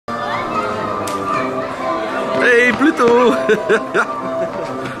Pluto!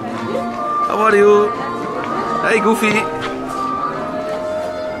 How are you? Hey Goofy!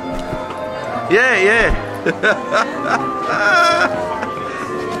 Yeah!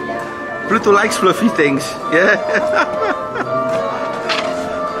 Pluto likes fluffy things, yeah?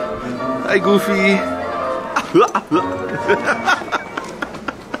 Hi Goofy!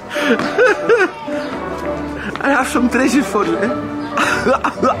 I have some treasure for you, eh?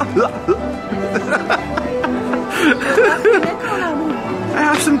 I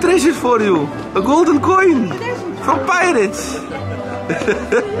have some treasure for you. A golden coin from pirates.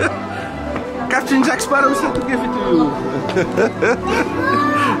 Captain Jack Sparrow said to give it to you.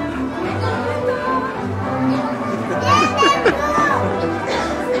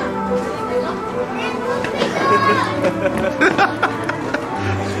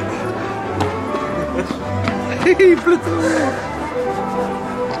 Hey, Pluto.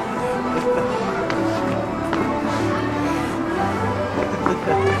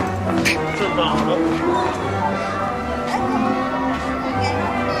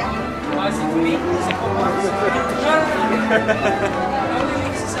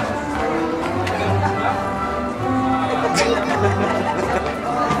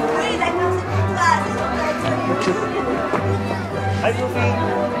 Hi Goofy!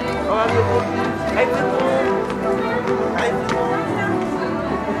 How are you? Hi Pluto! Hi Pluto!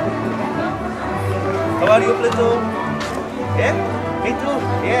 How are you Pluto? Yeah? Me too?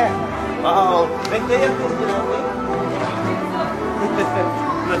 Yeah! Wow! Thank you!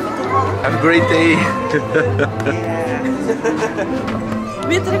 Have a great day.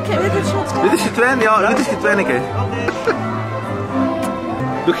 Dit is je twin? Ja, dit is je twinneke.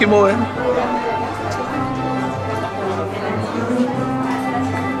 Doe je mooi, hè?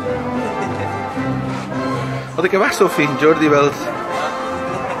 Wat ik er weg, Sophie? Jordi Welt.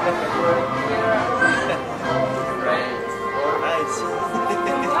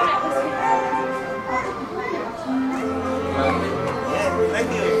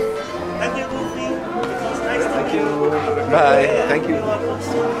 Bye. Thank you.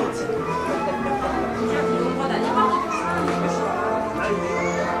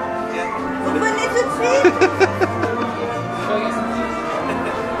 Vous venez tout de suite?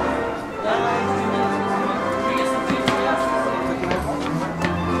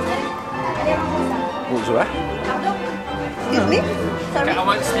 Oh, zo hè? Excuse me? Sorry.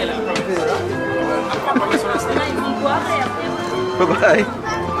 Bye bye.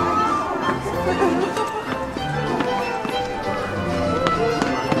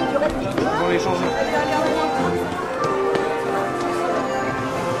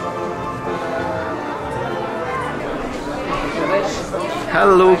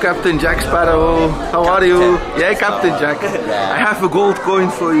 Hello, Captain Jack Sparrow. How are you? Yeah, Captain Jack. I have a gold coin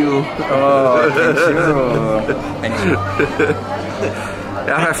for you. Oh, thank you.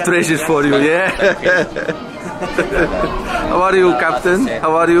 I have treasures for you. Yeah. How are you, Captain?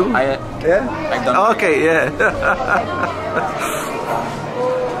 How are you? Yeah. Okay. Yeah.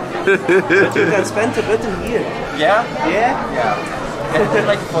 But you can spend a button here. Yeah? Yeah? Yeah. Can we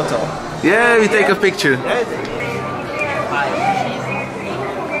like a photo? Yeah, we take a picture.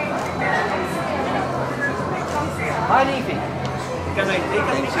 Hi, Leafy. Can I take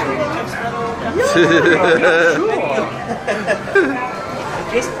a picture with Jack Sparrow?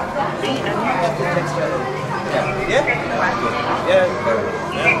 Just me and you have the Jack Sparrow. Yeah? Yeah.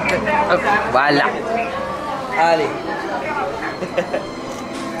 Voilà. Ali.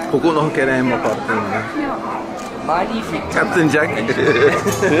 Ik ook nog een keer helemaal apart. Magnifique. Captain Jack.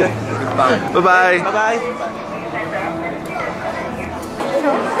 Goodbye. Bye bye. Bye bye.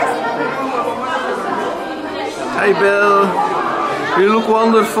 Hi Belle. You look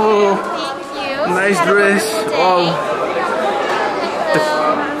wonderful. Thank you. Nice Had a dress. wonderful day. Wow.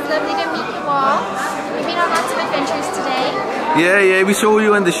 Lovely to meet you all. We've been on lots of adventures today. Yeah, we saw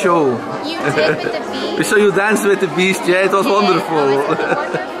you in the show. You did with the beast. We saw you dance with the beast. Yeah, it was wonderful. Oh, it's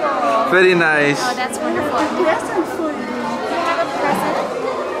wonderful. Very nice. Oh, that's wonderful. Present for you. You have a present?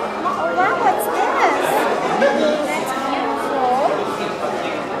 Oh wow, what's this? That's beautiful.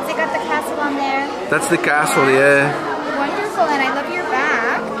 Has it got the castle on there? That's the castle, yeah. Wonderful, and I love your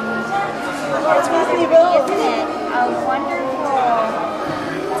back. It's really well. Isn't it? Oh, wonderful.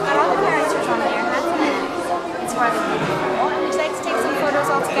 It's got all the characters on there, hasn't it? It's rather beautiful. Would you like to take some photos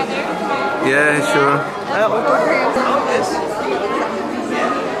all together? Yeah, sure. Of course.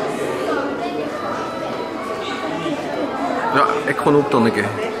 Ja, ik gewoon op dan een keer.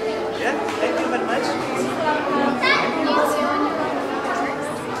 Yeah, thank you very much.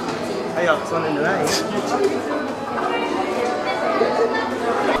 Ah ja, het is in de rij.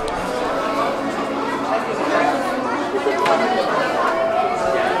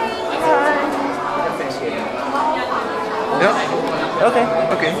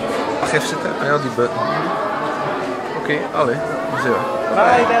 gif zitten. Ja, die button. Oké, allee. Zo.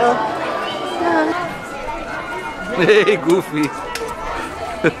 Bye, Belle. Hey, Goofy.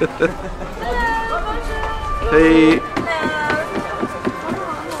 Hey.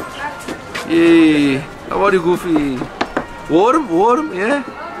 Yay. How are you, Goofy? Warm? Warm? Yeah?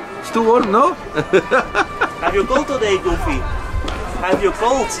 It's too warm, no? Have you cold today, Goofy? Have you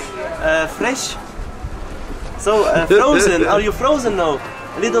cold? Fresh? So, frozen. Are you frozen now?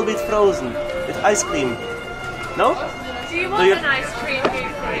 A little bit frozen. With ice cream. No? Do you want an ice cream,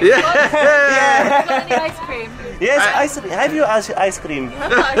 Goofy? Yeah. You got any ice cream? Yes, ice cream. Have you ice cream? Have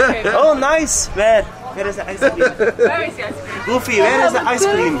the ice cream. Oh, nice. Where? Where is the ice cream? Where is the ice cream? Goofy, where is the ice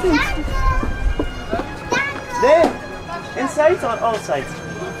cream? There. Inside or outside?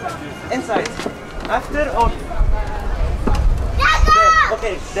 Inside. After or? There.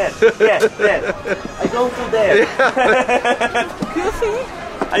 Okay, there. Yeah, there. I go to there. Goofy,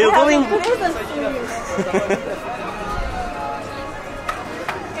 Are you going? present for you.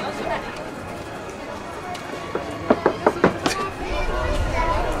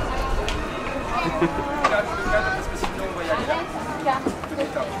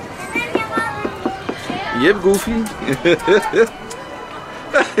 Yep, Goofy.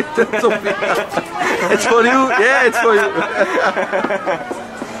 It's for you. Yeah, it's for you.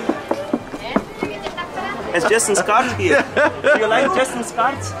 It's Justin's card here. Do you like Justin's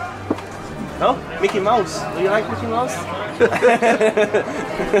cards? No? Mickey Mouse. Do you like Mickey Mouse?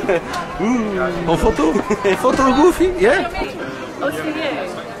 Een foto? Een foto, Goofy? Yeah? Oh, it's for you.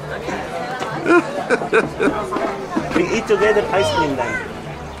 We eat together ice cream then.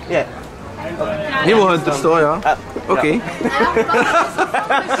 Yeah. Helemaal Hunter store, ja. Oké.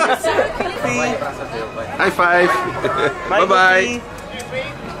 High five. Bye bye.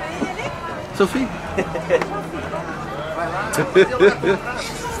 Sophie?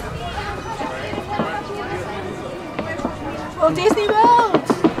 Walt Disney World.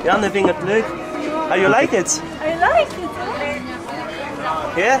 Janne vindt het leuk. You like it? I like it.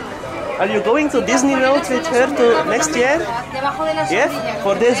 Yeah? Are you going to Disney World with her to next year? Yeah?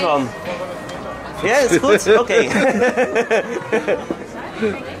 For this one? Yeah, it's good? Okay.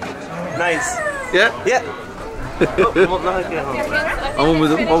 Nice. Ja? Yeah. Oh, je moet nog een keer gaan.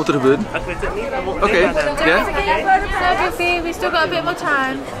 Wat moet er gebeuren? Ik weet het niet. we moeten Oké. even gaan. Ja? So, Goofy, we still got a bit more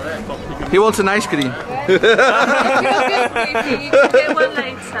time. He wants an ice cream. You're good, Goofy. You can get one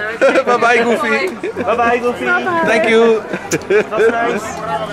later. Okay? Bye bye, Goofy. Bye bye, Goofy. Thank you. Dat was nice.